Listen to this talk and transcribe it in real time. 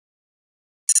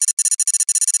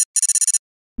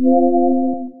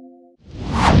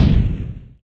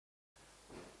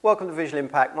Welcome to Visual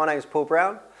Impact. My name is Paul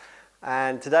Brown,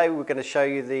 and today we're going to show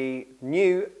you the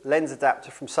new lens adapter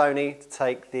from Sony to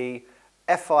take the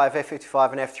F5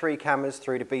 F55 and F3 cameras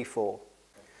through to B4.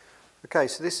 Okay,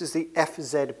 so this is the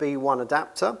LA-FZB1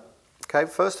 adapter. Okay,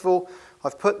 first of all,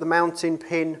 I've put the mounting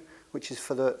pin, which is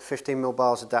for the 15mm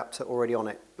bars adapter, already on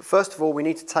it. But first of all, we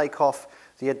need to take off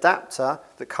the adapter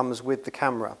that comes with the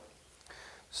camera.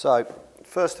 So,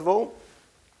 first of all,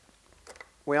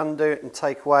 we undo it and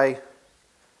take away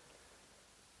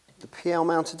the PL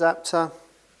mount adapter.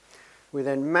 We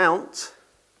then mount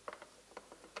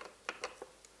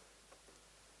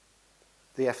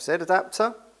the FZ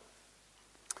adapter,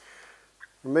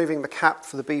 removing the cap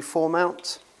for the B4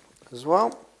 mount as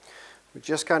well. We're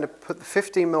just going to put the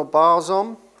 15mm bars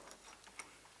on.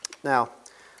 Now,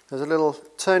 there's a little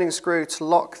turning screw to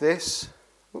lock this,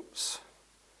 which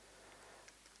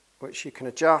you can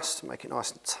adjust, make it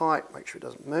nice and tight, make sure it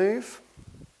doesn't move.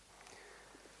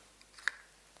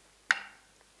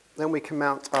 Then we can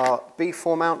mount our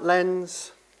B4 mount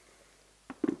lens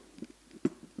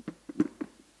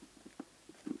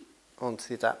onto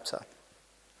the adapter.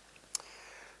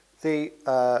 The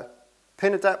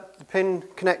pin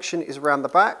connection is around the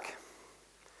back,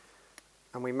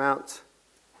 and we mount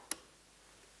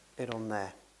it on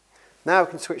there. Now we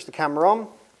can switch the camera on,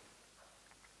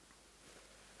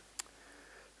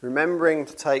 remembering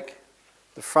to take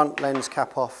the front lens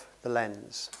cap off the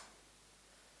lens.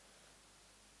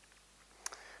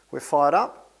 We're fired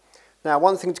up. Now,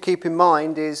 one thing to keep in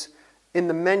mind is in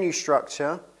the menu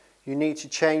structure, you need to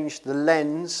change the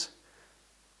lens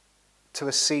to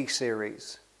a C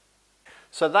series.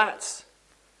 So that's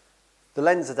the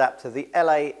lens adapter, the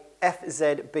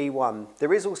LA-FZB1.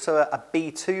 There is also a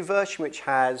B2 version which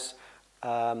has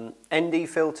ND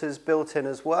filters built in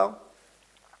as well.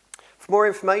 For more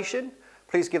information,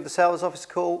 please give the sales office a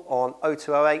call on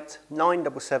 0208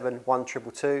 977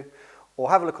 1222 or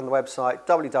have a look on the website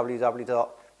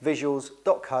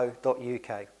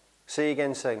www.visuals.co.uk. See you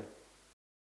again soon.